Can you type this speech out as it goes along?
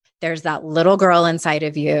there's that little girl inside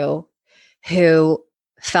of you who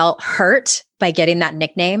felt hurt by getting that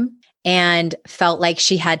nickname and felt like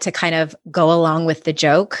she had to kind of go along with the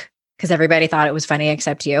joke because everybody thought it was funny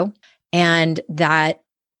except you. And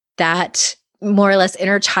that more or less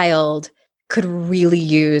inner child could really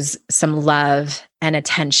use some love and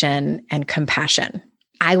attention and compassion.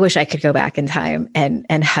 I wish I could go back in time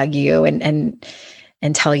and hug you and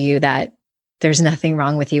tell you that there's nothing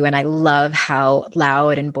wrong with you. And I love how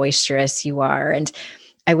loud and boisterous you are. And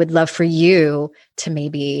I would love for you to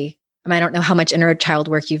maybe, I don't know how much inner child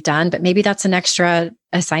work you've done, but maybe that's an extra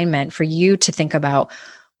assignment for you to think about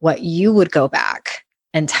what you would go back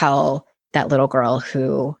and tell that little girl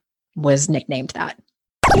who was nicknamed that.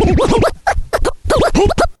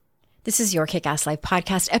 This is Your Kick-Ass Life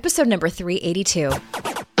podcast, episode number 382.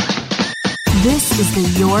 This is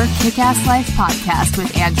the Your Kick-Ass Life podcast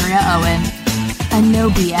with Andrea Owen, a no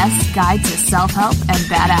BS guide to self-help and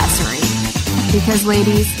badassery. Because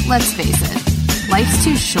ladies, let's face it, life's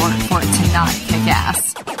too short for it to not kick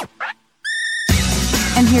ass.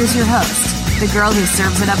 And here's your host, the girl who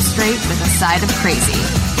serves it up straight with a side of crazy,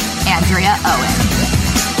 Andrea Owen.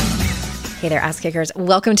 Hey there, ass kickers.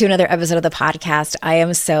 Welcome to another episode of the podcast. I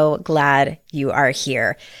am so glad you are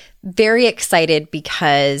here. Very excited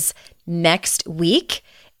because next week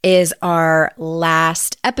is our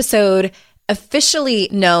last episode officially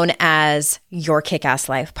known as Your Kick-Ass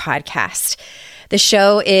Life podcast. The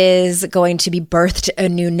show is going to be birthed a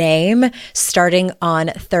new name starting on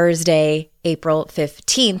Thursday, April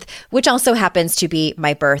 15th, which also happens to be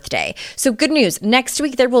my birthday. So good news. Next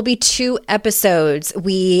week, there will be 2 episodes.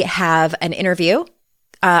 We have an interview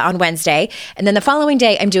on Wednesday. And then the following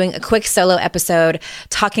day, I'm doing a quick solo episode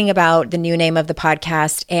talking about the new name of the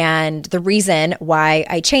podcast and the reason why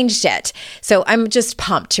I changed it. So I'm just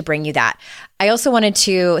pumped to bring you that. I also wanted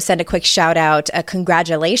to send a quick shout out,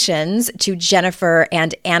 congratulations to Jennifer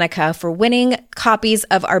and Annika for winning copies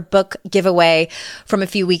of our book giveaway from a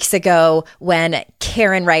few weeks ago when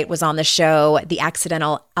Karen Wright was on the show, The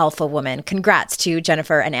Accidental Alpha Woman. Congrats to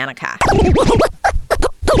Jennifer and Annika.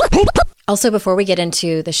 Also, before we get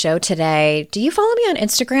into the show today, do you follow me on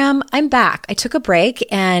Instagram? I'm back. I took a break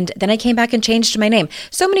and then I came back and changed my name.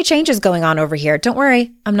 So many changes going on over here. Don't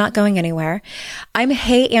worry, I'm not going anywhere. I'm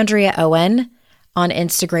Hey Andrea Owen on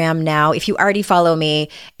Instagram now. If you already follow me,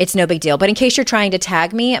 it's no big deal. But in case you're trying to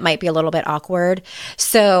tag me, it might be a little bit awkward.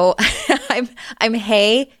 So I'm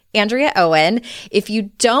Hey Andrea Owen. If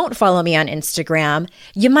you don't follow me on Instagram,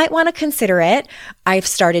 you might want to consider it. I've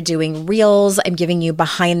started doing reels. I'm giving you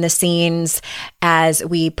behind the scenes as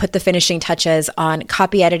we put the finishing touches on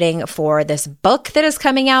copy editing for this book that is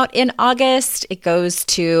coming out in August. It goes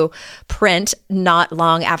to print not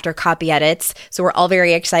long after copy edits. So we're all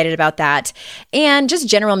very excited about that. And just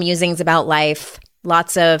general musings about life.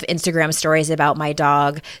 Lots of Instagram stories about my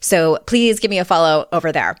dog. So please give me a follow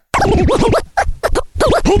over there.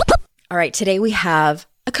 All right, today we have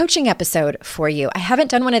a coaching episode for you. I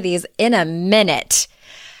haven't done one of these in a minute.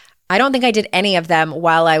 I don't think I did any of them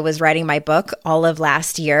while I was writing my book all of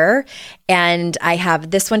last year. And I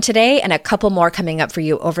have this one today and a couple more coming up for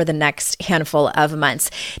you over the next handful of months.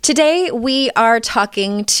 Today, we are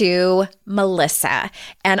talking to Melissa,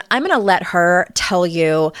 and I'm going to let her tell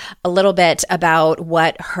you a little bit about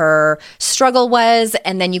what her struggle was,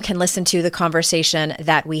 and then you can listen to the conversation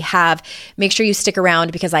that we have. Make sure you stick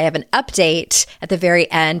around because I have an update at the very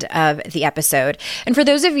end of the episode. And for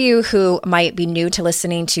those of you who might be new to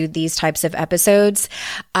listening to these types of episodes,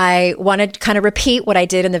 I want to kind of repeat what I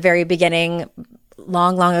did in the very beginning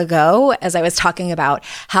long ago as I was talking about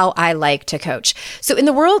how I like to coach. So in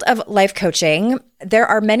the world of life coaching, there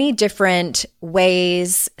are many different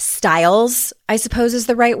ways, styles, I suppose is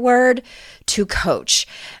the right word, to coach.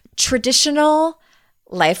 Traditional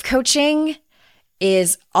life coaching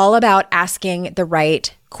is all about asking the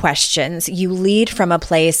right questions. You lead from a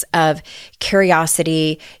place of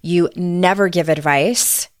curiosity. You never give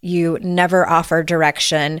advice. You never offer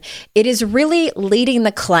direction. It is really leading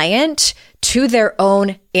the client to their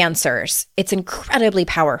own answers. It's incredibly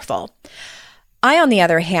powerful. I, on the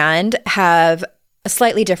other hand, have a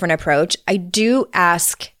slightly different approach. I do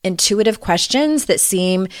ask intuitive questions that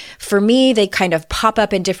seem, for me, they kind of pop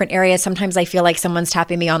up in different areas. Sometimes I feel like someone's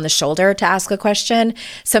tapping me on the shoulder to ask a question.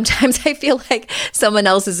 Sometimes I feel like someone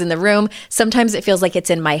else is in the room. Sometimes it feels like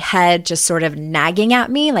it's in my head, just sort of nagging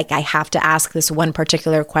at me, like I have to ask this one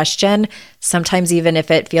particular question. Sometimes even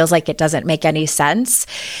if it feels like it doesn't make any sense.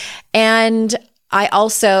 And I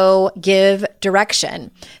also give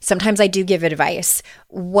direction. Sometimes I do give advice.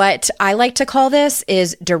 What I like to call this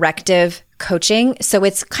is directive coaching. So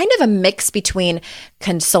it's kind of a mix between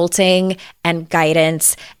consulting and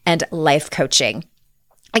guidance and life coaching.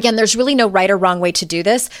 Again, there's really no right or wrong way to do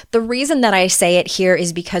this. The reason that I say it here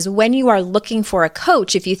is because when you are looking for a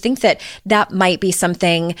coach, if you think that that might be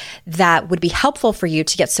something that would be helpful for you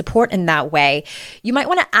to get support in that way, you might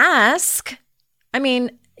want to ask,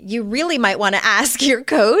 you really might want to ask your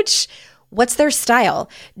coach, what's their style?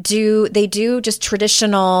 Do they do just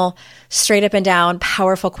traditional, straight up and down,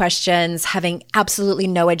 powerful questions, having absolutely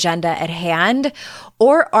no agenda at hand?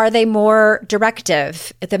 Or are they more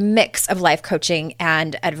directive, the mix of life coaching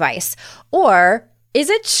and advice? Or is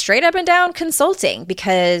it straight up and down consulting?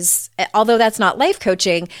 Because although that's not life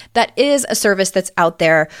coaching, that is a service that's out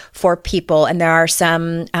there for people. And there are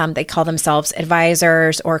some, they call themselves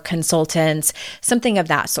advisors or consultants, something of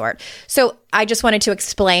that sort. So I just wanted to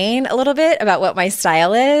explain a little bit about what my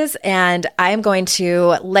style is. And I'm going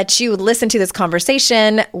to let you listen to this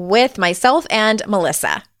conversation with myself and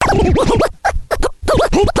Melissa.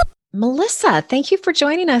 Melissa, thank you for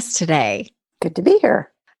joining us today. Good to be here.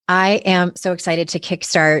 I am so excited to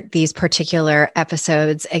kickstart these particular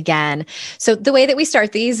episodes again. So the way that we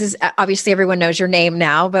start these is obviously everyone knows your name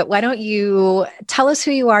now, but why don't you tell us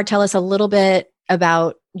who you are? Tell us a little bit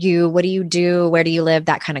about you. What do you do? Where do you live?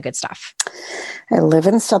 That kind of good stuff. I live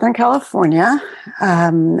in Southern California,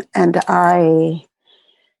 and I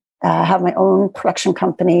have my own production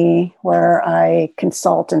company where I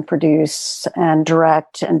consult and produce and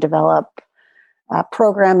direct and develop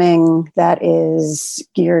programming that is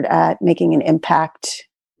geared at making an impact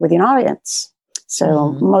with an audience.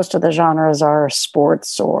 So most of the genres are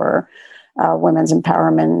sports or women's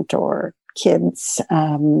empowerment or kids.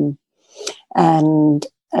 And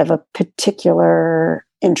I have a particular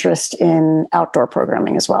interest in outdoor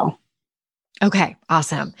programming as well. Okay,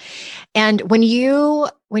 awesome. And when you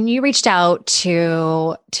reached out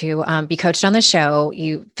to be coached on the show,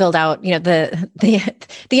 you filled out, the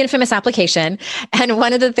infamous application. And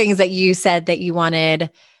one of the things that you said that you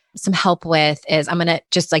wanted some help with is, I'm going to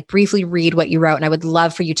just briefly read what you wrote, and I would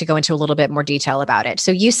love for you to go into a little bit more detail about it.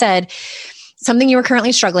 So you said something you were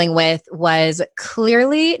currently struggling with was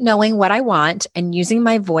clearly knowing what I want and using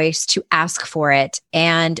my voice to ask for it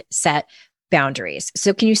and set boundaries.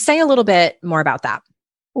 So can you say a little bit more about that?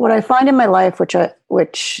 What I find in my life,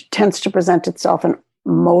 which tends to present itself in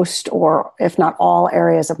most, or if not all,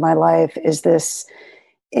 areas of my life, is this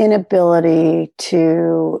inability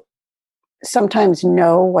to sometimes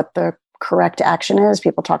know what the correct action is.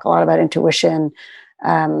 People talk a lot about intuition.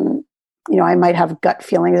 I might have gut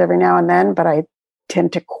feelings every now and then, but I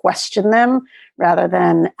tend to question them rather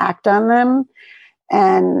than act on them.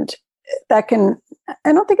 And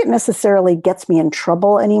I don't think it necessarily gets me in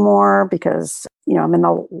trouble anymore because, I'm in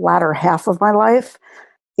the latter half of my life.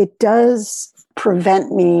 It does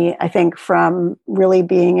prevent me, I think, from really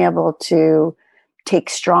being able to take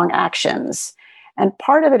strong actions. And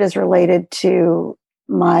part of it is related to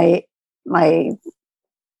my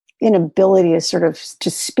inability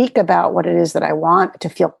to speak about what it is that I want, to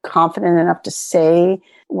feel confident enough to say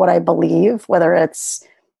what I believe, whether it's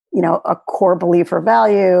a core belief or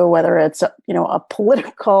value, whether it's a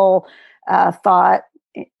political thought,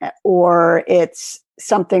 or it's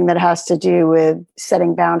something that has to do with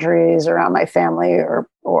setting boundaries around my family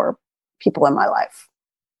or people in my life.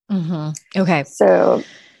 Mm-hmm. Okay. So,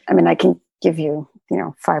 I can give you,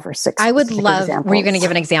 5 or 6. I would love. Examples. Were you going to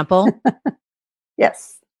give an example?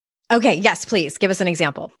 Yes. Okay. Yes, please give us an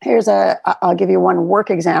example. I'll give you one work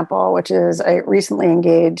example, which is I recently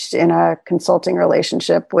engaged in a consulting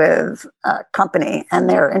relationship with a company, and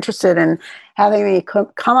they're interested in having me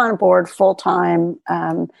come on board full time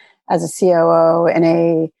as a COO in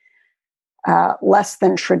a less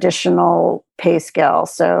than traditional pay scale.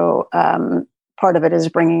 So part of it is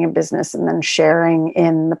bringing in business and then sharing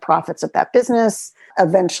in the profits of that business.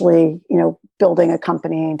 Eventually, building a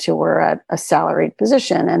company to we're at a salaried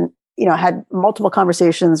position. And had multiple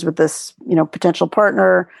conversations with this, potential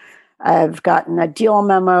partner. I've gotten a deal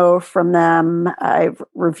memo from them. I've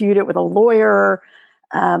reviewed it with a lawyer.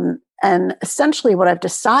 And essentially what I've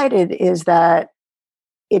decided is that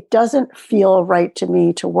it doesn't feel right to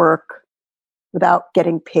me to work without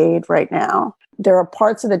getting paid right now. There are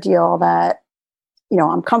parts of the deal that,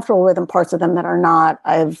 I'm comfortable with and parts of them that are not.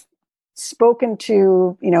 I've spoken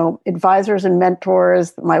to, advisors and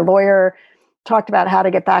mentors. My lawyer talked about how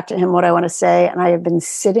to get back to him what I want to say. And I have been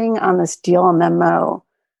sitting on this deal memo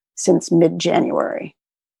since mid-January.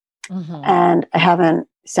 Mm-hmm. And I haven't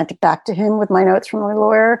sent it back to him with my notes from my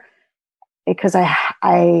lawyer because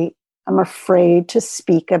I'm afraid to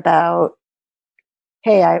speak about,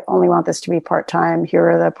 hey, I only want this to be part-time.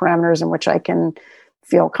 Here are the parameters in which I can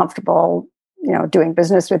feel comfortable doing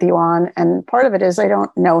business with you on. And part of it is I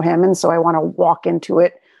don't know him. And so I want to walk into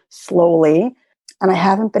it slowly. And I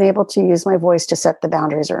haven't been able to use my voice to set the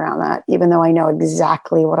boundaries around that, even though I know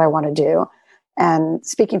exactly what I want to do. And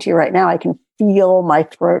speaking to you right now, I can feel my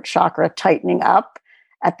throat chakra tightening up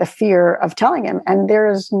at the fear of telling him. And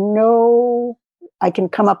I can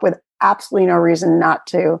come up with absolutely no reason not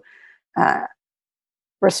to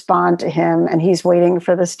respond to him. And he's waiting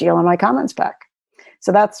for the steal in my comments back.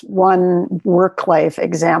 So that's one work life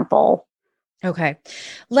example. Okay.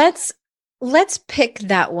 Let's pick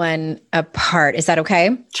that one apart. Is that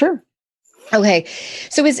okay? Sure. Okay.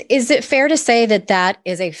 So is it fair to say that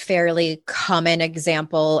is a fairly common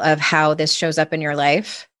example of how this shows up in your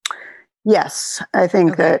life? Yes. I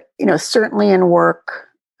think that, certainly in work,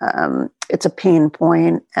 it's a pain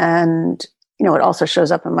point. And, it also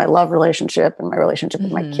shows up in my love relationship and my relationship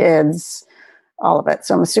with my kids, all of it.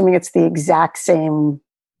 So I'm assuming it's the exact same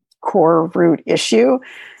core root issue.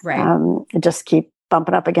 Right. I just keep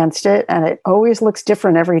bumping up against it, and it always looks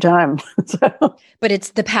different every time.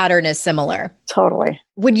 But the pattern is similar. Totally.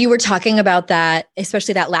 When you were talking about that,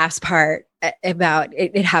 especially that last part about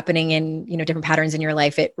it happening in, different patterns in your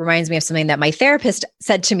life, it reminds me of something that my therapist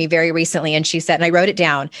said to me very recently. And she said, and I wrote it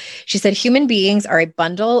down, she said, human beings are a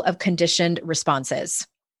bundle of conditioned responses.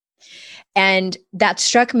 And that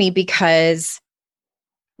struck me because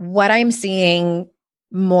what I'm seeing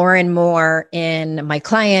more and more in my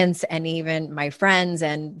clients and even my friends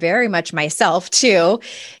and very much myself too,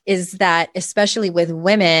 is that especially with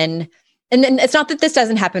women, and it's not that this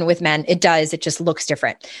doesn't happen with men, it does, it just looks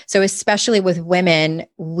different. So especially with women,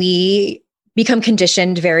 we become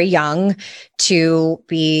conditioned very young to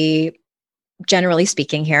be, generally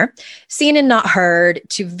speaking here, seen and not heard,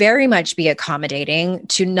 to very much be accommodating,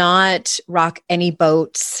 to not rock any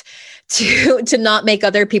boats, to not make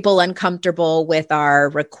other people uncomfortable with our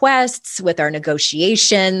requests, with our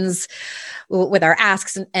negotiations, with our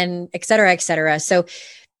asks, and et cetera, et cetera. So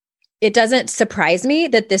it doesn't surprise me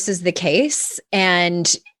that this is the case.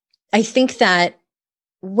 And I think that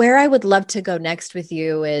where I would love to go next with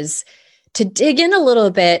you is to dig in a little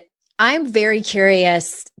bit. I'm very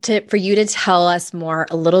curious for you to tell us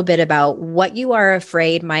a little bit about what you are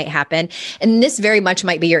afraid might happen. And this very much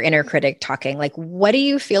might be your inner critic talking. Like, what do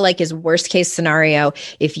you feel like is worst case scenario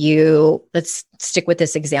let's stick with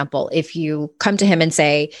this example. If you come to him and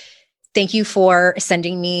say, thank you for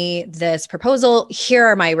sending me this proposal, here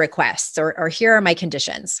are my requests, or here are my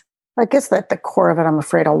conditions. I guess at the core of it, I'm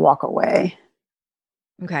afraid I'll walk away.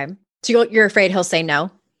 Okay. So you're afraid he'll say no?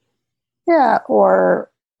 Yeah, or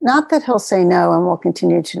not that he'll say no and we'll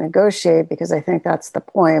continue to negotiate, because I think that's the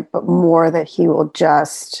point, but more that he will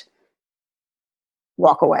just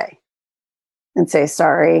walk away and say,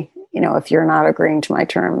 sorry, if you're not agreeing to my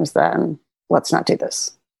terms, then let's not do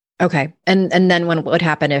this. Okay. And then what would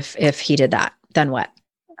happen if he did that? Then what?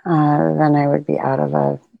 Then I would be out of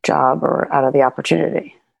a job or out of the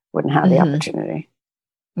opportunity. Wouldn't have the opportunity.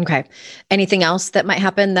 Okay. Anything else that might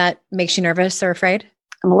happen that makes you nervous or afraid?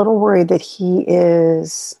 I'm a little worried that he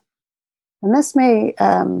is, and this may,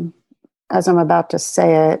 as I'm about to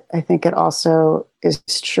say it, I think it also is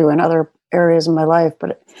true in other areas of my life,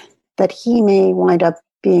 but that he may wind up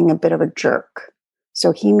being a bit of a jerk.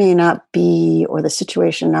 So he may not be, or the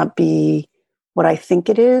situation not be what I think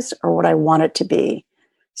it is or what I want it to be.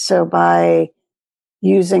 So by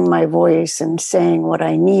using my voice and saying what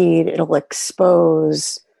I need, it'll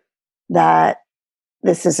expose that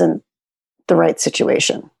this isn't the right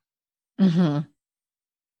situation. Mm-hmm.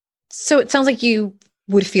 So it sounds like you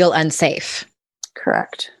would feel unsafe.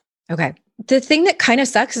 Correct. Okay. The thing that kind of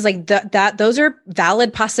sucks is like that those are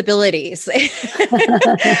valid possibilities.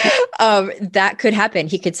 That could happen.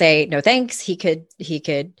 He could say no thanks. He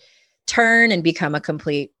could turn and become a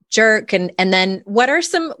complete jerk. And then what are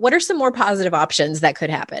some more positive options that could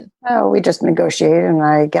happen? Oh, we just negotiate and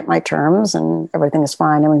I get my terms and everything is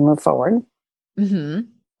fine and we move forward. Mm-hmm.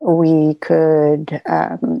 We could,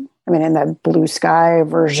 in the blue sky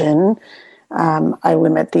version, I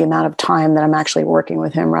limit the amount of time that I'm actually working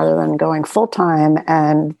with him rather than going full time,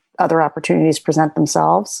 and other opportunities present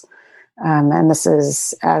themselves. And this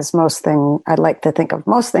is, I'd like to think of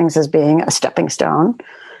most things as being a stepping stone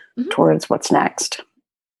towards what's next.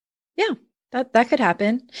 Yeah, that could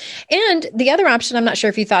happen. And the other option, I'm not sure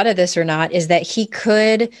if you thought of this or not, is that he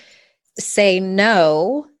could say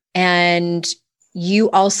no, and you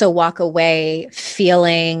also walk away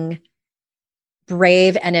feeling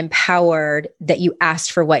brave and empowered that you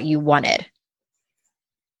asked for what you wanted,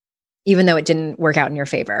 even though it didn't work out in your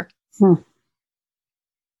favor.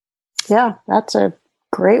 Yeah, that's a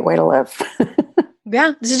great way to live.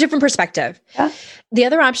 Yeah, this is a different perspective. Yeah. The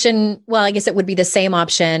other option, well, I guess it would be the same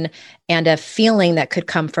option, and a feeling that could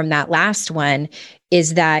come from that last one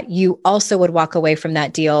is that you also would walk away from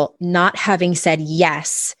that deal not having said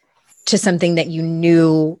yes to something that you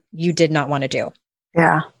knew you did not want to do.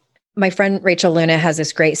 Yeah. My friend Rachel Luna has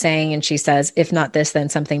this great saying, and she says, if not this, then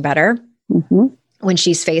something better. Mm-hmm. When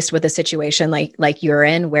she's faced with a situation like you're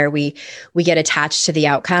in, where we get attached to the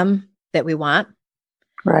outcome that we want.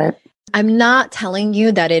 Right. I'm not telling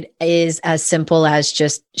you that it is as simple as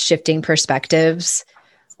just shifting perspectives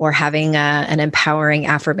or having an empowering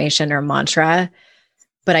affirmation or mantra,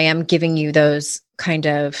 but I am giving you those kind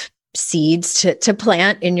of seeds to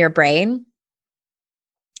plant in your brain.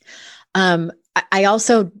 I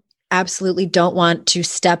also absolutely don't want to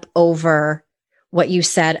step over what you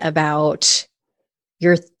said about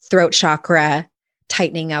your throat chakra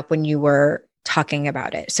tightening up when you were talking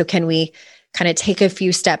about it. So can we kind of take a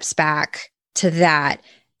few steps back to that,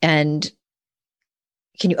 and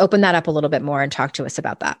can you open that up a little bit more and talk to us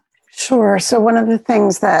about that? Sure. So one of the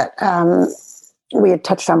things that we had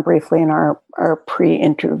touched on briefly in our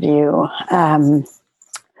pre-interview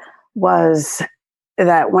was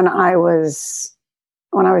that when I was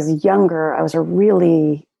younger, I was a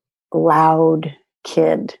really loud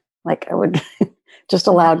kid. Like I would just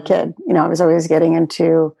a loud kid. You know, I was always getting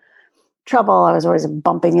into trouble. I was always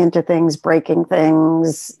bumping into things, breaking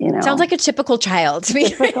things, you know. Sounds like a typical child to me.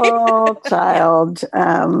 Typical child,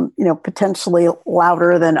 you know, potentially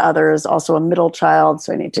louder than others, also a middle child.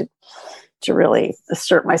 So I need to really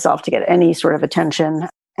assert myself to get any sort of attention.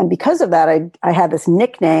 And because of that, I had this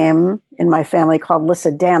nickname in my family called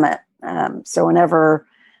Lissa Dammit. So whenever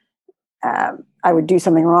I would do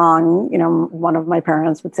something wrong, you know, one of my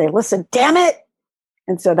parents would say, Lissa, damn it.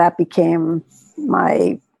 And so that became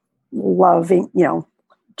my loving, you know,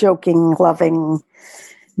 joking, loving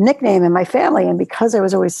nickname in my family. And because I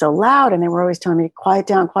was always so loud and they were always telling me, quiet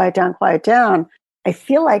down, quiet down, quiet down, I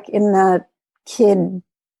feel like in that kid,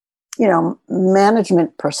 you know,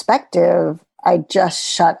 management perspective, I just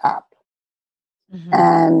shut up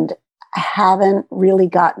and haven't really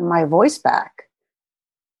gotten my voice back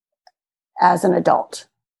as an adult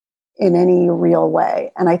in any real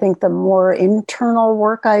way. And I think the more internal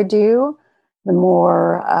work I do, the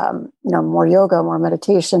more, you know, more yoga, more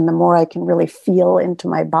meditation, the more I can really feel into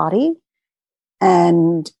my body.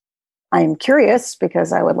 And I'm curious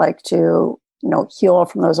because I would like to, you know, heal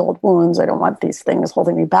from those old wounds. I don't want these things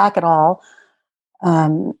holding me back at all.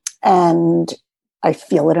 And I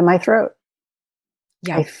feel it in my throat.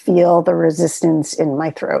 Yeah. I feel the resistance in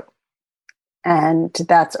my throat. And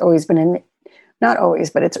that's always been not always,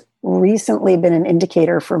 but it's recently been an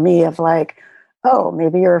indicator for me of like, oh,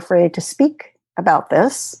 maybe you're afraid to speak about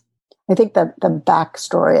this. I think that the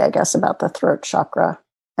backstory, I guess, about the throat chakra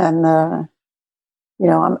and the, you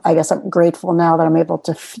know, I guess I'm grateful now that I'm able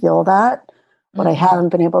to feel that. What I haven't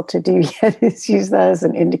been able to do yet is use that as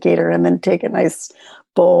an indicator and then take a nice,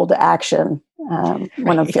 bold action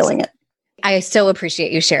when I'm feeling it. I so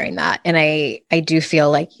appreciate you sharing that. And I do feel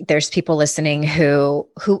like there's people listening who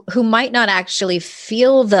might not actually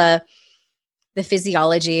feel the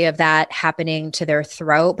physiology of that happening to their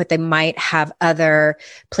throat, but they might have other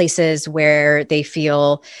places where they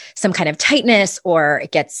feel some kind of tightness, or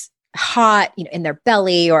it gets hot, you know, in their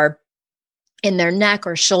belly or in their neck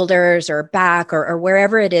or shoulders or back or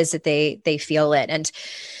wherever it is that they feel it. And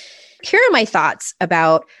here are my thoughts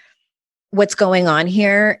about what's going on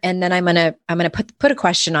here. And then I'm gonna put a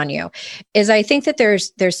question on you. Is I think that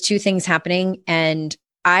there's two things happening, and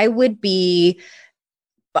I would be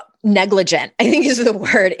negligent, I think is the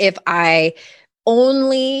word, if I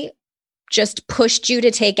only just pushed you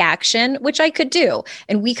to take action, which I could do.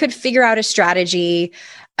 And we could figure out a strategy,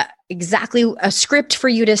 exactly a script for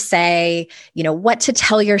you to say, you know, what to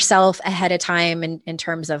tell yourself ahead of time in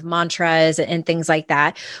terms of mantras and things like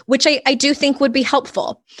that, which I do think would be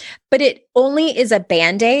helpful. But it only is a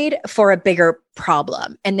Band-Aid for a bigger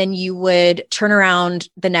problem. And then you would turn around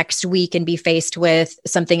the next week and be faced with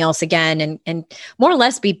something else again and more or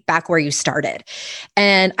less be back where you started.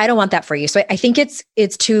 And I don't want that for you. So I think it's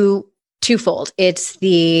twofold. It's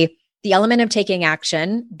the element of taking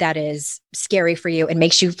action that is scary for you and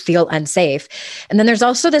makes you feel unsafe. And then there's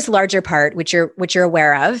also this larger part, which you're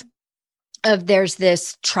aware of there's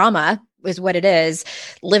this trauma is what it is,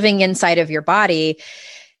 living inside of your body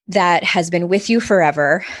that has been with you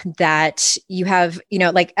forever, that you have, you know,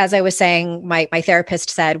 like, as I was saying, my therapist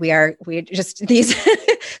said, we just these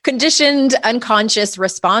conditioned unconscious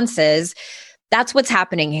responses. That's what's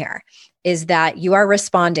happening here, is that you are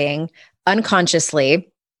responding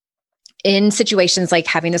unconsciously in situations like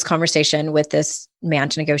having this conversation with this man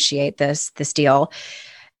to negotiate this deal,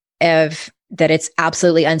 of that it's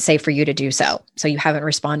absolutely unsafe for you to do so. So you haven't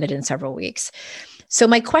responded in several weeks. So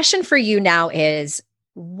my question for you now is,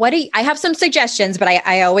 I have some suggestions, but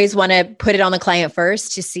I always want to put it on the client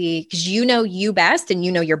first to see, because you know you best and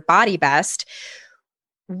you know your body best.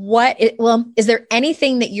 Is there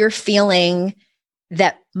anything that you're feeling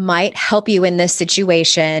that might help you in this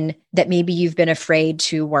situation that maybe you've been afraid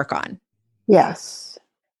to work on? Yes.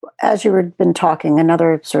 As you had been talking,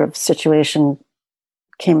 another sort of situation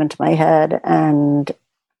came into my head, and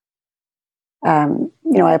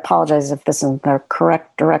I apologize if this isn't the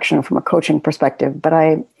correct direction from a coaching perspective, but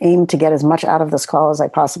I aim to get as much out of this call as I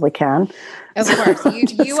possibly can. Of course.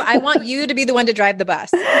 I want you to be the one to drive the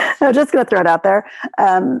bus. I'm just going to throw it out there.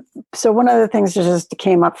 So one of the things that just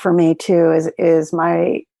came up for me too is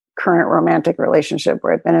my current romantic relationship,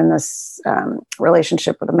 where I've been in this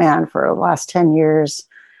relationship with a man for the last 10 years,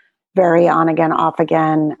 very on again, off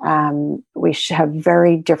again. We have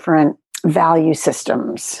very different value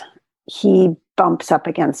systems. He bumps up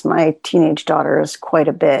against my teenage daughters quite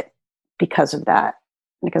a bit because of that,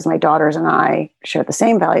 because my daughters and I share the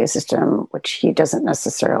same value system, which he doesn't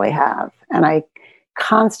necessarily have. And I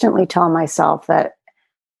constantly tell myself that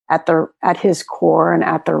at his core and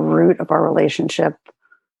at the root of our relationship,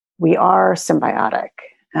 we are symbiotic,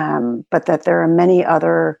 but that there are many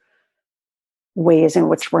other ways in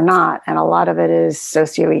which we're not. And a lot of it is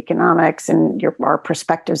socioeconomics and our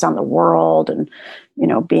perspectives on the world, and,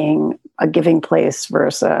 being a giving place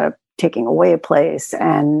versus a taking away place.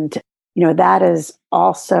 And, that is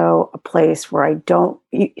also a place where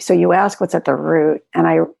so you ask what's at the root. And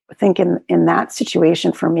I think in that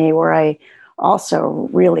situation for me, where I also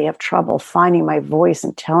really have trouble finding my voice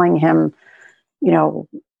and telling him,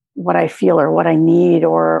 what I feel or what I need,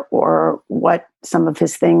 or what some of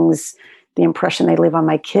his things, the impression they leave on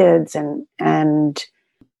my kids, and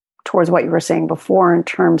towards what you were saying before in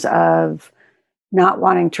terms of not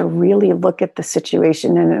wanting to really look at the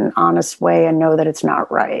situation in an honest way and know that it's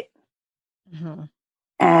not right. Mm-hmm.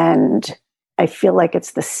 And I feel like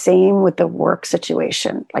it's the same with the work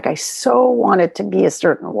situation. Like, I so want it to be a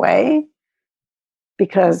certain way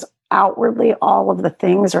because outwardly all of the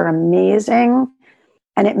things are amazing,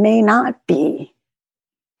 and it may not be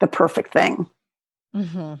the perfect thing.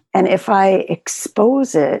 Mm-hmm. And if I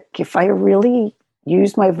expose it, if I really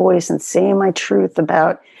use my voice and say my truth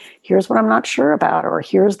about, here's what I'm not sure about, or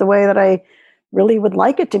here's the way that I really would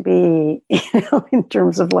like it to be, in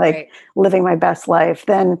terms of right. living my best life,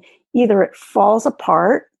 then either it falls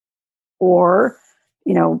apart, or,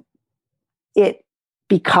 it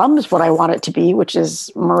becomes what I want it to be, which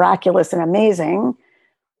is miraculous and amazing,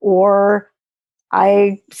 or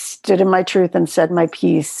I stood in my truth and said my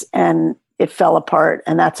piece and it fell apart,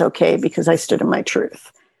 and that's okay because I stood in my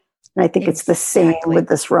truth. And I think it's the same with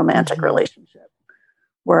this romantic mm-hmm. relationship,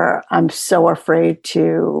 where I'm so afraid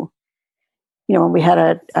to, when we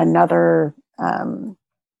had another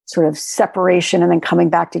sort of separation and then coming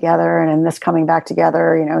back together, and in this coming back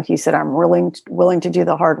together, he said, I'm willing to do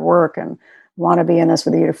the hard work and want to be in this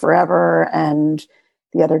with you forever. And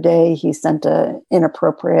the other day he sent an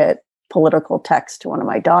inappropriate political text to one of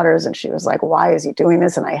my daughters, and she was like, why is he doing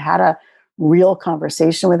this? And I had a real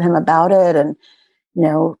conversation with him about it. And,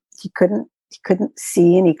 he couldn't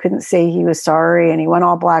see, and he couldn't say he was sorry, and he went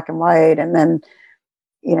all black and white. And then,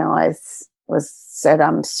 I said,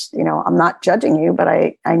 I'm not judging you, but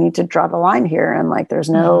I need to draw the line here. And there's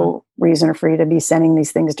no mm-hmm. reason for you to be sending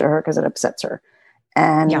these things to her because it upsets her.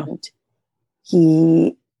 And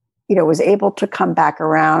he, was able to come back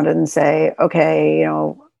around and say, okay,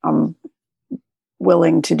 I'm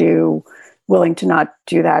willing to not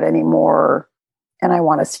do that anymore. And I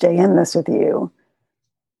want to stay in this with you.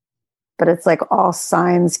 But it's like all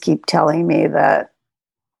signs keep telling me that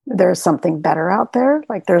there's something better out there.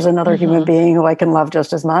 Like there's another mm-hmm. human being who I can love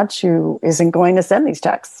just as much, who isn't going to send these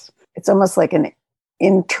texts. It's almost like an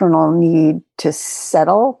internal need to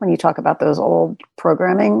settle. When you talk about those old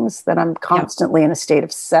programmings, that I'm constantly in a state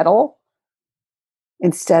of settle,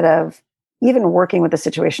 instead of even working with the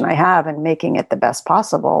situation I have and making it the best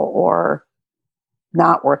possible, or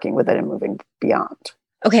not working with it and moving beyond.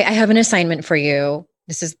 Okay, I have an assignment for you.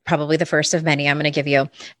 This is probably the first of many I'm going to give you.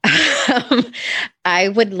 I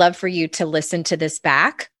would love for you to listen to this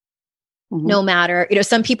back. Mm-hmm. No matter,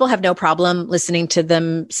 some people have no problem listening to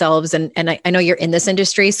themselves. And I know you're in this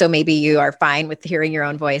industry, so maybe you are fine with hearing your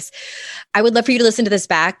own voice. I would love for you to listen to this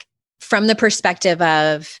back from the perspective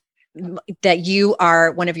of that you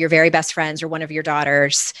are one of your very best friends or one of your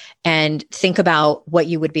daughters, and think about what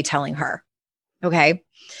you would be telling her. Okay.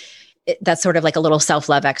 that's sort of like a little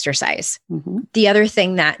self-love exercise. Mm-hmm. The other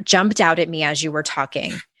thing that jumped out at me as you were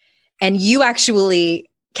talking, and you actually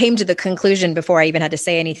came to the conclusion before I even had to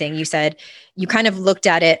say anything, you said you kind of looked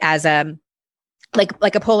at it as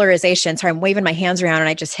like a polarization. Sorry, I'm waving my hands around and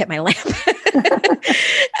I just hit my lamp.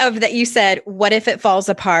 Of that you said, what if it falls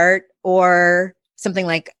apart, or something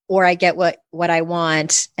like, or I get what I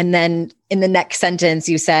want. And then in the next sentence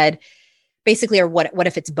you said basically, or what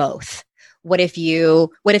if it's both? What if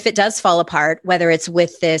it does fall apart, whether it's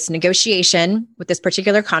with this negotiation, with this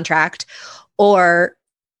particular contract, or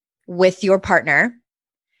with your partner,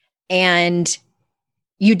 and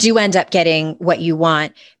you do end up getting what you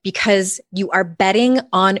want because you are betting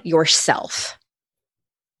on yourself.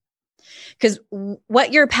 Because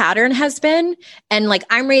what your pattern has been, and like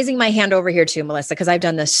I'm raising my hand over here too, Melissa, because I've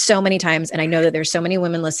done this so many times, and I know that there's so many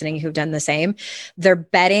women listening who've done the same. They're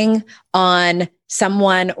betting on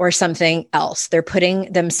someone or something else. They're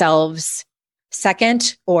putting themselves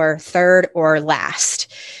second or third or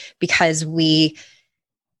last because we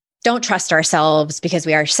don't trust ourselves, because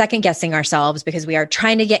we are second guessing ourselves, because we are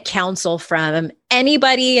trying to get counsel from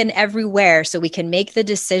anybody and everywhere so we can make the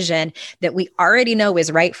decision that we already know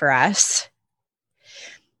is right for us.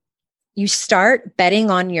 You start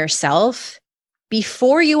betting on yourself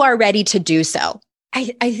before you are ready to do so.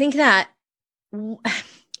 I think that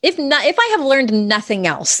if I have learned nothing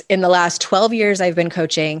else in the last 12 years I've been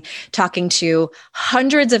coaching, talking to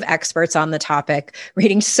hundreds of experts on the topic,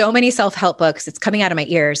 reading so many self-help books, it's coming out of my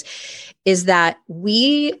ears, is that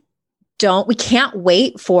we can't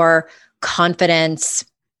wait for confidence,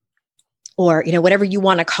 or, whatever you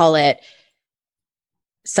want to call it,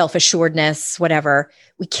 self-assuredness, whatever.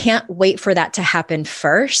 We can't wait for that to happen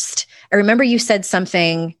first. I remember you said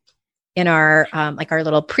something in our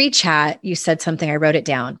little pre-chat. You said something, I wrote it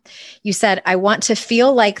down. You said, I want to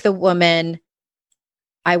feel like the woman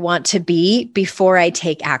I want to be before I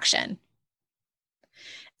take action.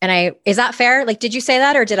 And is that fair? Like, did you say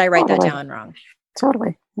that, or did I write that down wrong?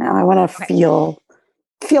 Totally. No, I want to feel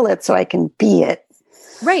it so I can be it.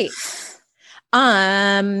 Right.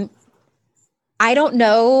 I don't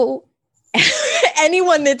know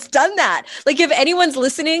anyone that's done that. Like, if anyone's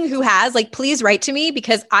listening who has, like, please write to me,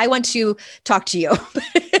 because I want to talk to you.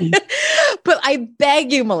 But I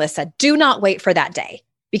beg you, Melissa, do not wait for that day,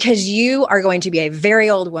 because you are going to be a very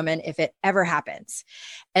old woman if it ever happens.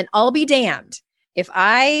 And I'll be damned if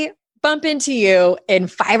I bump into you in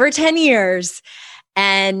 5 or 10 years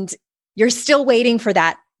and you're still waiting for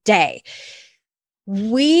that day.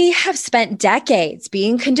 We have spent decades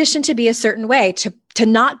being conditioned to be a certain way, to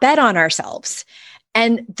not bet on ourselves.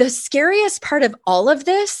 And the scariest part of all of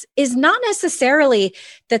this is not necessarily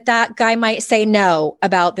that guy might say no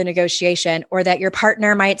about the negotiation, or that your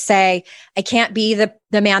partner might say, I can't be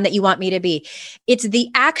the man that you want me to be. It's the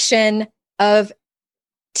action of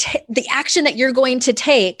the action that you're going to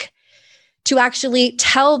take to actually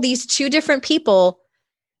tell these two different people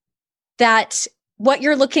that what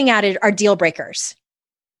you're looking at are deal breakers.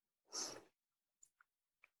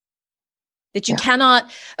 That you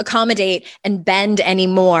cannot accommodate and bend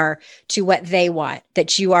anymore to what they want,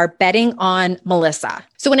 that you are betting on Melissa.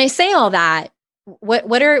 So when I say all that,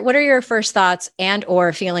 what are your first thoughts and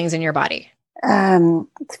or feelings in your body?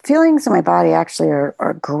 Feelings in my body actually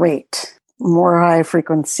are great. More high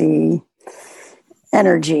frequency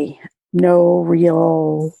energy,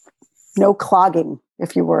 no clogging,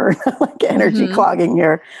 if you were, like energy clogging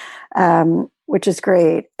here, which is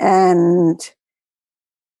great. And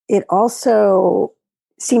it also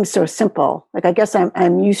seems so simple. Like, I guess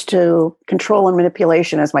I'm used to control and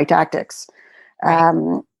manipulation as my tactics.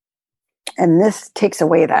 And this takes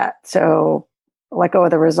away that. So let go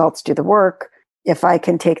of the results, do the work. If I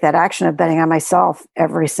can take that action of betting on myself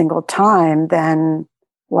every single time, then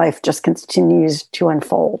life just continues to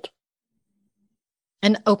unfold.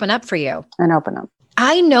 And open up for you. And open up.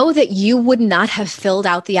 I know that you would not have filled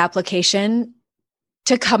out the application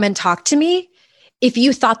to come and talk to me if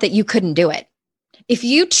you thought that you couldn't do it. If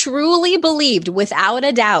you truly believed without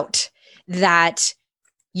a doubt that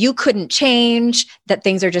you couldn't change, that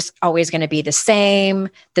things are just always going to be the same,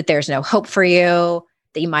 that there's no hope for you,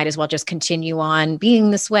 that you might as well just continue on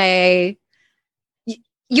being this way,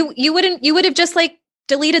 you would have just like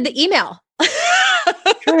deleted the email.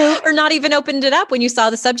 Or not even opened it up when you saw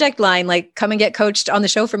the subject line, like, come and get coached on the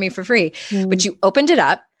show for me for free. But you opened it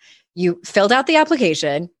up, you filled out the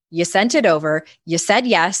application, you sent it over, you said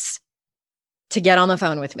yes to get on the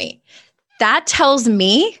phone with me. That tells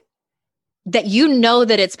me that you know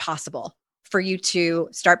that it's possible for you to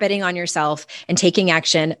start betting on yourself and taking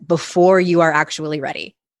action before you are actually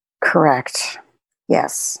ready. Correct.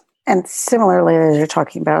 Yes. And similarly, as you're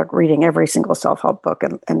talking about reading every single self-help book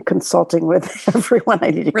and consulting with everyone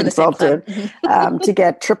I need to consult with to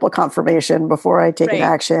get triple confirmation before I take an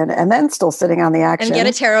action, and then still sitting on the action. And get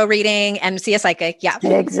a tarot reading and see a psychic. Yeah.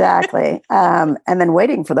 Exactly. And then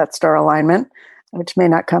waiting for that star alignment, which may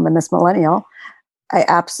not come in this millennial. I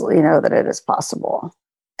absolutely know that it is possible.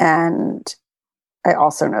 And I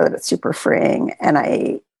also know that it's super freeing. And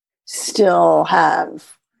I still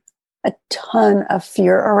have a ton of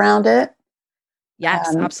fear around it.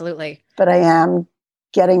 Yes, absolutely. But I am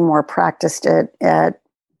getting more practiced at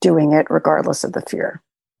doing it regardless of the fear.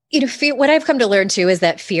 Fear, what I've come to learn too is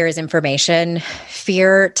that fear is information.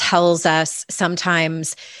 Fear tells us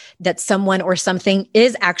sometimes that someone or something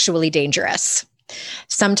is actually dangerous.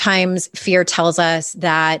 Sometimes fear tells us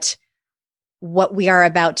that what we are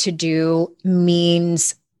about to do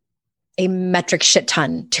means a metric shit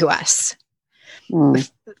ton to us.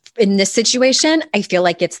 In this situation, I feel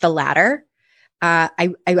like it's the latter.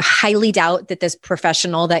 I highly doubt that this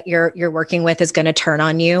professional that you're working with is going to turn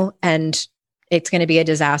on you and it's going to be a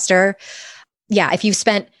disaster. Yeah, if you've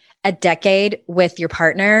spent a decade with your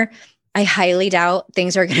partner, I highly doubt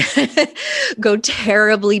things are going to go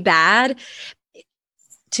terribly bad.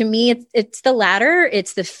 To me, it's the latter.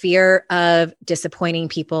 It's the fear of disappointing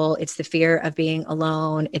people. It's the fear of being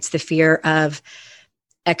alone. It's the fear of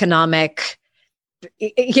economic,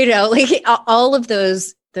 like all of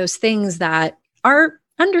those things that are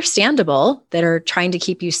understandable, that are trying to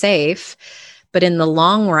keep you safe. But in the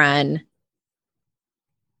long run,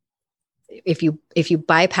 if you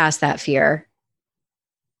bypass that fear,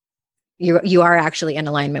 you are actually in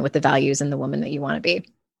alignment with the values and the woman that you want to be.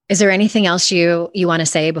 Is there anything else you want to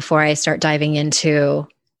say before I start diving into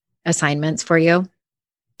assignments for you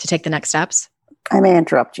to take the next steps? I may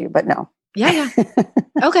interrupt you, but no. Yeah.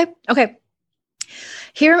 Okay.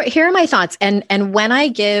 Here are my thoughts. And when I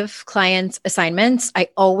give clients assignments, I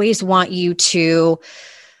always want you to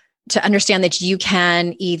understand that you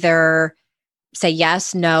can either say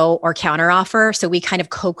yes, no, or counteroffer. So we kind of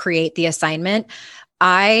co-create the assignment.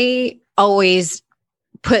 I always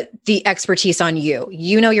put the expertise on you.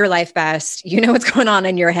 You know your life best. You know what's going on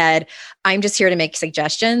in your head. I'm just here to make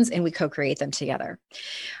suggestions and we co-create them together.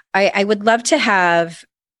 I would love to have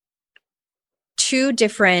two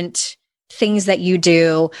different things that you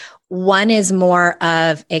do. One is more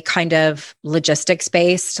of a kind of logistics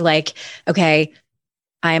based, like, okay,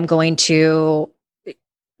 I am going to,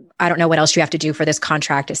 I don't know what else you have to do for this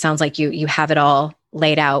contract. It sounds like you have it all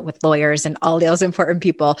laid out with lawyers and all those important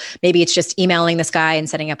people. Maybe it's just emailing this guy and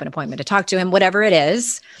setting up an appointment to talk to him, whatever it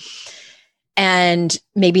is. And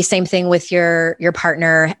maybe same thing with your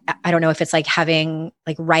partner. I don't know if it's like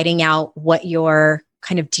writing out what your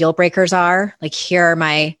kind of deal breakers are. Like, here are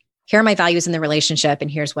my values in the relationship, and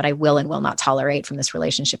here's what I will and will not tolerate from this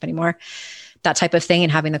relationship anymore. That type of thing,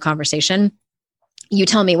 and having the conversation. You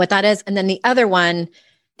tell me what that is. And then the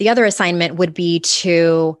other assignment would be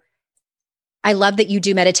I love that you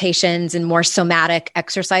do meditations and more somatic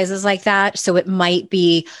exercises like that. So it might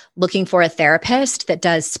be looking for a therapist that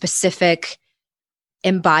does specific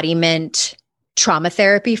embodiment trauma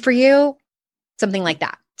therapy for you, something like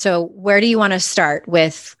that. So where do you want to start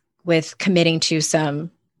with committing to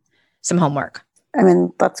some homework? I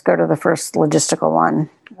mean, let's go to the first logistical one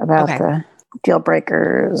about the deal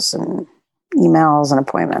breakers and emails and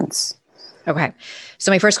appointments. Okay.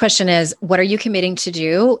 So my first question is, what are you committing to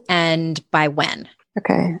do and by when?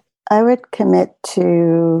 Okay. I would commit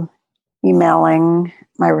to emailing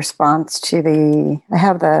my response to I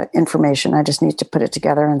have the information. I just need to put it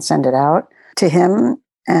together and send it out to him.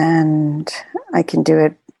 And I can do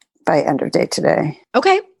it by end of day today.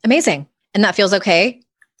 Okay. Amazing. And that feels okay?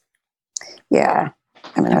 Yeah.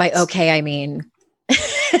 I mean, and by okay, I mean,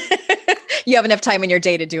 you have enough time in your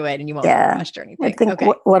day to do it and you won't get rushed or anything. I think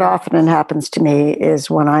what often happens to me is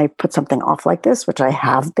when I put something off like this, which I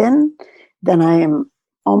have been, then I am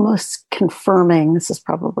almost confirming, this is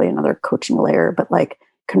probably another coaching layer, but like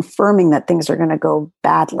confirming that things are going to go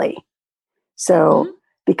badly. So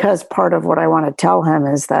because part of what I want to tell him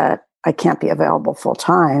is that I can't be available full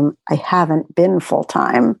time, I haven't been full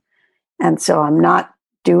time. And so I'm not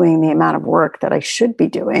doing the amount of work that I should be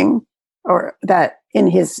doing, or that in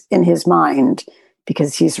his mind,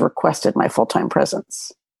 because he's requested my full-time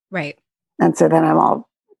presence. Right. And so then I'm all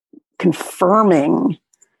confirming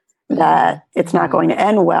that it's not going to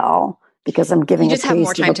end well because I'm giving you just have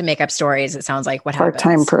more time to make up stories. It sounds like what happens.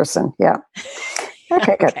 Part-time person. Yeah.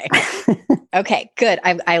 Okay, good. Okay, good.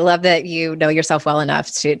 I love that you know yourself well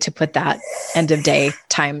enough to put that end of day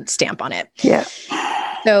time stamp on it. Yeah.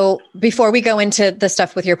 So before we go into the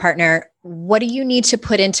stuff with your partner, what do you need to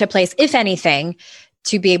put into place, if anything,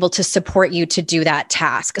 to be able to support you to do that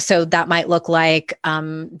task. So that might look like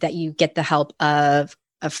that you get the help of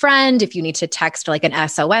a friend, if you need to text like an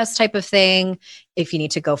SOS type of thing, if you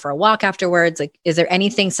need to go for a walk afterwards. Like, is there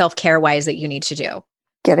anything self-care wise that you need to do?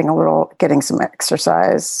 Getting some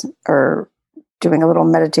exercise or doing a little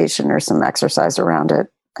meditation or some exercise around it,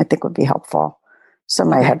 I think would be helpful. So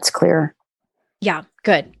my head's clear. Yeah,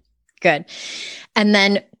 good. And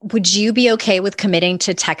then would you be okay with committing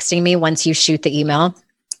to texting me once you shoot the email?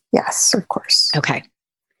 Yes, of course. Okay.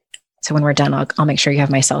 So when we're done, I'll make sure you have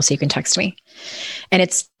my cell so you can text me. And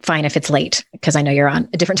it's fine if it's late because I know you're on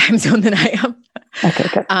a different time zone than I am. Okay,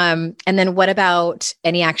 good. And then what about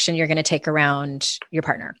any action you're going to take around your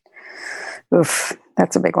partner? Oof,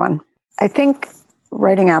 that's a big one. I think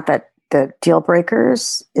writing out the deal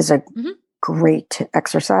breakers is a great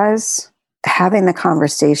exercise. Having the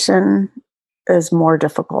conversation is more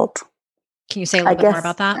difficult. Can you say a little bit more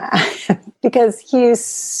about that? Because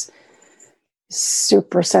he's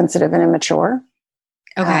super sensitive and immature.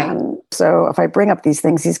 Okay. So if I bring up these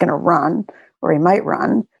things, he's going to run, or he might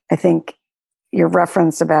run. I think your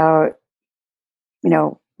reference about,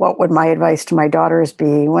 what would my advice to my daughters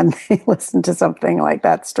be when they listen to something like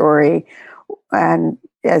that story, and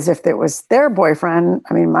as if it was their boyfriend.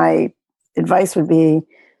 I mean, my advice would be,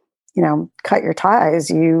 cut your ties.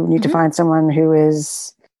 You need to find someone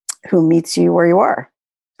who meets you where you are.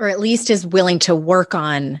 Or at least is willing to work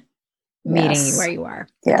on meeting you where you are,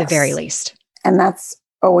 at the very least. And that's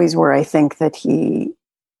always where I think that he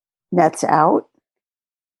nets out,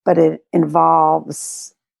 but it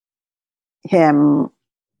involves him,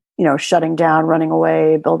 shutting down, running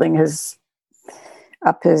away, building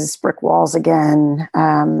up his brick walls again,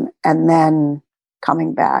 and then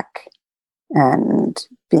coming back and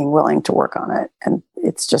being willing to work on it. And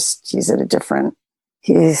it's just, he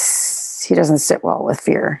doesn't sit well with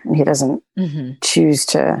fear, and he doesn't choose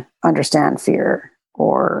to understand fear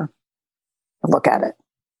or look at it.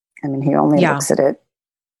 I mean, he only looks at it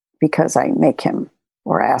because I make him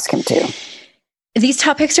or ask him to. These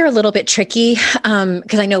topics are a little bit tricky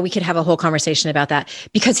because I know we could have a whole conversation about that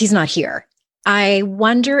because he's not here. I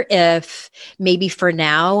wonder if maybe for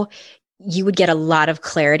now you would get a lot of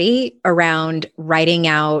clarity around writing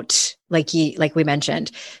out, like we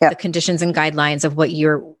mentioned, the conditions and guidelines of what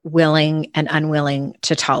you're willing and unwilling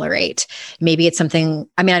to tolerate. Maybe it's something,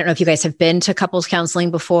 I don't know if you guys have been to couples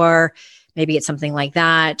counseling before. Maybe it's something like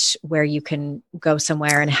that where you can go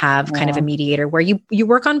somewhere and have kind of a mediator where you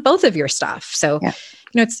work on both of your stuff. So,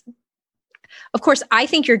 it's, of course, I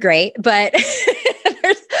think you're great, but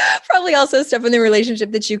there's probably also stuff in the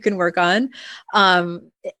relationship that you can work on.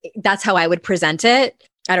 That's how I would present it.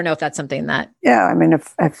 I don't know if that's something that. Yeah. I mean,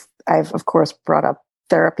 if I've of course brought up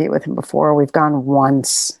therapy with him before. We've gone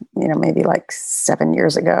once, maybe like 7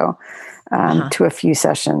 years ago, to a few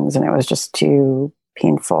sessions, and it was just too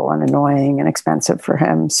painful and annoying and expensive for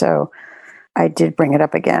him. So I did bring it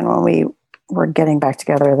up again when we were getting back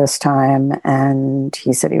together this time, and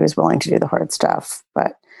he said he was willing to do the hard stuff,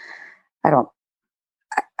 but I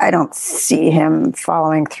don't see him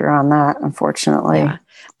following through on that, unfortunately. Yeah.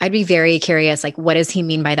 I'd be very curious, like, what does he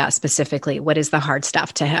mean by that specifically? What is the hard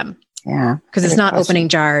stuff to him? Yeah. Because it's not opening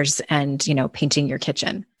jars and, painting your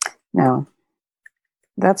kitchen. No.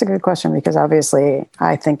 That's a good question, because obviously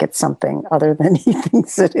I think it's something other than he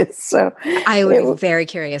thinks it is. So I would be very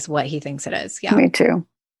curious what he thinks it is. Yeah. Me too.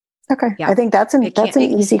 Okay. Yeah. I think that's an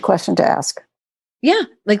easy question to ask. Yeah.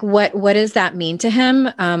 Like what does that mean to him?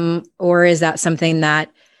 Or is that something that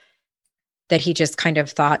he just kind of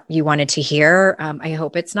thought you wanted to hear? I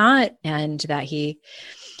hope it's not. And that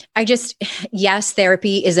yes,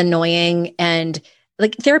 therapy is annoying, and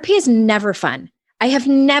like therapy is never fun. I have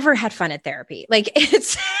never had fun at therapy. Like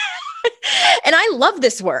it's, and I love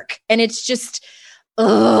this work, and it's just,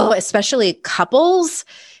 especially couples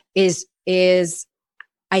is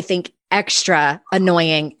I think extra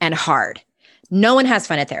annoying and hard. No one has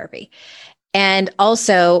fun at therapy. And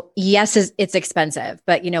also, yes, it's expensive,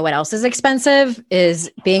 but you know what else is expensive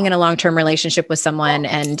is being in a long-term relationship with someone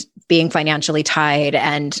and being financially tied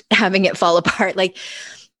and having it fall apart. Like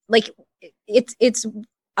it's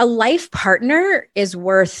a life partner is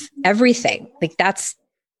worth everything. Like that's,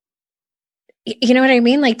 you know what I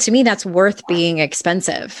mean? Like to me, that's worth being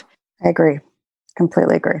expensive. I agree.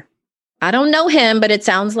 Completely agree. I don't know him, but it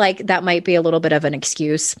sounds like that might be a little bit of an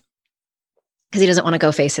excuse because he doesn't want to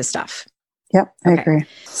go face his stuff. Yep, I agree.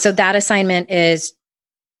 So that assignment is,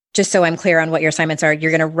 just so I'm clear on what your assignments are,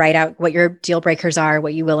 you're going to write out what your deal breakers are,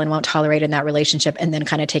 what you will and won't tolerate in that relationship, and then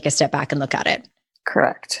kind of take a step back and look at it.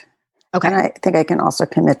 Correct. Okay. And I think I can also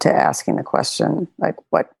commit to asking the question, like,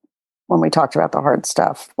 what when we talked about the hard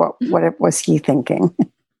stuff. What was he thinking?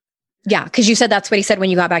 Yeah. Because you said that's what he said when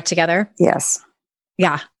you got back together. Yes.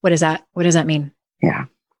 Yeah. What is that? What does that mean? Yeah. What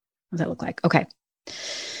does that look like? Okay.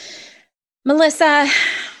 Melissa,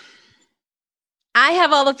 I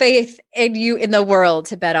have all the faith in you in the world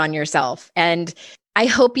to bet on yourself. And I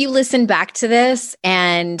hope you listen back to this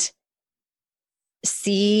and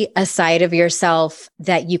see a side of yourself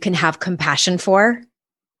that you can have compassion for.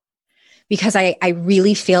 Because I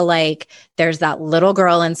really feel like there's that little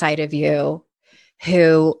girl inside of you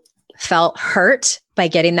who felt hurt by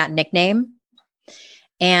getting that nickname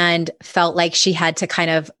and felt like she had to kind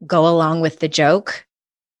of go along with the joke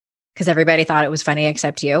because everybody thought it was funny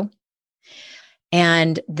except you.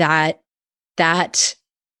 And that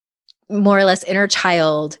more or less inner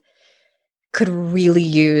child could really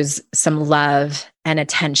use some love and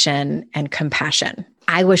attention and compassion.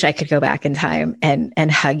 I wish I could go back in time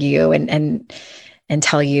and hug you and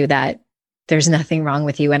tell you that there's nothing wrong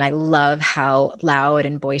with you. And I love how loud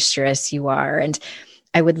and boisterous you are. And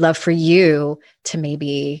I would love for you to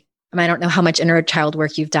maybe, I don't know how much inner child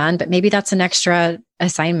work you've done, but maybe that's an extra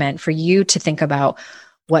assignment for you to think about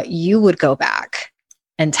what you would go back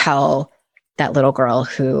and tell that little girl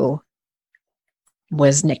who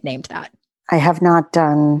was nicknamed that. I have not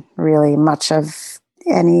done really much of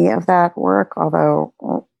any of that work, although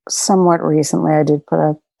somewhat recently I did put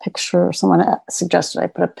a picture, someone suggested I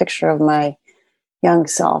put a picture of my young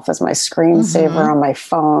self as my screensaver on my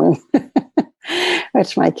phone,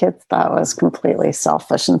 which my kids thought was completely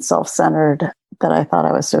selfish and self-centered, that I thought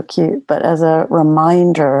I was so cute, but as a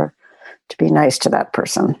reminder to be nice to that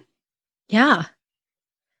person. Yeah.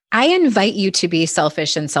 I invite you to be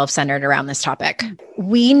selfish and self-centered around this topic.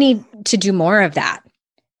 We need to do more of that.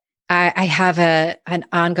 I have an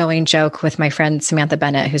ongoing joke with my friend Samantha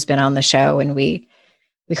Bennett, who's been on the show, and we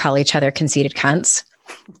call each other conceited cunts.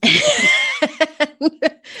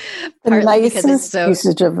 The nicest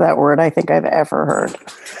usage of that word I think I've ever heard.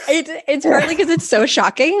 It's partly because it's so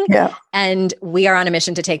shocking. Yeah. And we are on a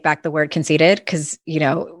mission to take back the word conceited because,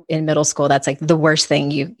 in middle school, that's like the worst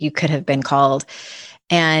thing you could have been called.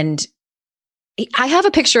 And I have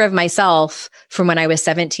a picture of myself from when I was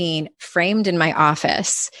 17 framed in my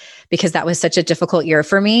office because that was such a difficult year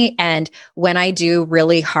for me. And when I do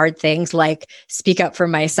really hard things like speak up for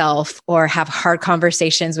myself or have hard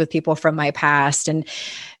conversations with people from my past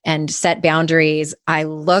and set boundaries, I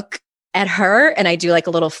look at her and I do like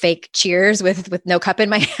a little fake cheers with no cup in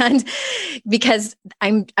my hand because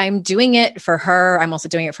I'm doing it for her. I'm also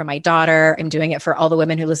doing it for my daughter. I'm doing it for all the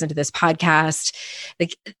women who listen to this podcast.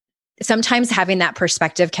 Like, sometimes having that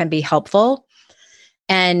perspective can be helpful.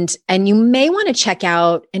 And you may want to check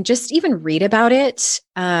out and just even read about it,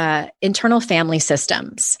 internal family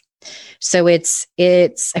systems. So it's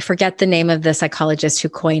I forget the name of the psychologist who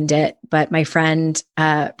coined it, but my friend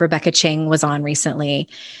Rebecca Ching was on recently,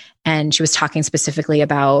 and she was talking specifically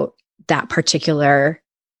about that particular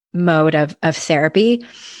mode of therapy.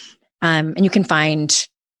 And you can find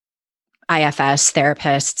IFS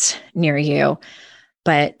therapists near you.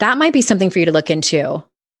 But that might be something for you to look into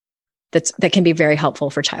that can be very helpful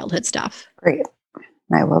for childhood stuff. Great.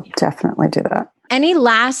 I will definitely do that. Any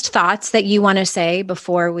last thoughts that you want to say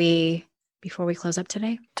before we close up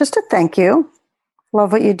today? Just a thank you.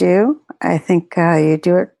 Love what you do. I think you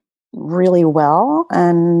do it really well.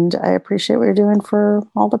 And I appreciate what you're doing for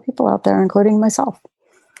all the people out there, including myself.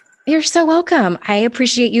 You're so welcome. I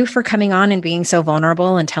appreciate you for coming on and being so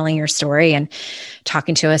vulnerable and telling your story and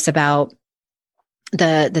talking to us about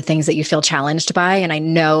the things that you feel challenged by. And I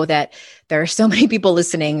know that there are so many people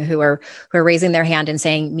listening who are raising their hand and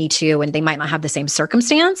saying, me too. And they might not have the same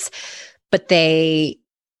circumstance, but they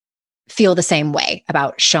feel the same way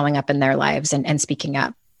about showing up in their lives and speaking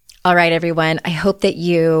up. All right, everyone. I hope that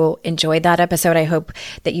you enjoyed that episode. I hope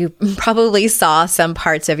that you probably saw some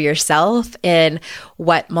parts of yourself in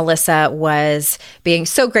what Melissa was being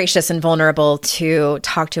so gracious and vulnerable to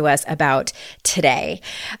talk to us about today.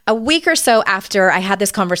 A week or so after I had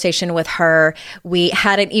this conversation with her, we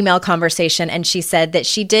had an email conversation, and she said that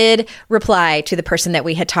she did reply to the person that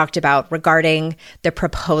we had talked about regarding the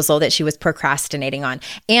proposal that she was procrastinating on.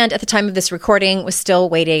 And at the time of this recording, was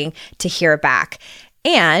still waiting to hear back.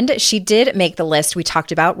 And she did make the list we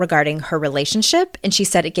talked about regarding her relationship. And she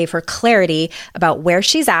said it gave her clarity about where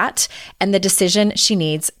she's at and the decision she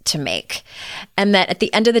needs to make. And that at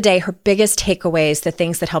the end of the day, her biggest takeaways, the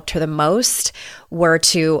things that helped her the most, were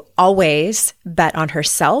to always bet on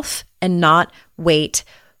herself and not wait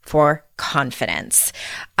for confidence.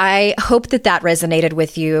 I hope that that resonated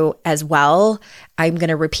with you as well. I'm going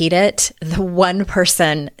to repeat it. The one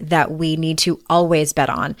person that we need to always bet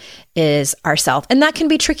on is ourselves. And that can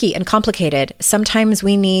be tricky and complicated. Sometimes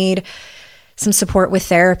we need some support with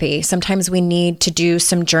therapy. Sometimes we need to do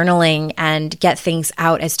some journaling and get things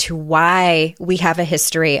out as to why we have a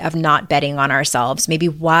history of not betting on ourselves, maybe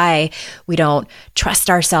why we don't trust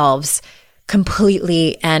ourselves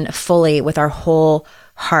completely and fully with our whole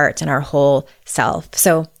heart and our whole self.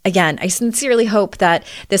 So again, I sincerely hope that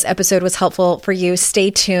this episode was helpful for you.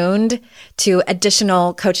 Stay tuned to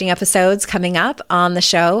additional coaching episodes coming up on the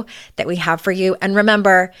show that we have for you. And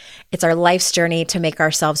remember, it's our life's journey to make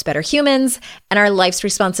ourselves better humans and our life's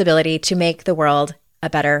responsibility to make the world a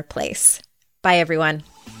better place. Bye, everyone.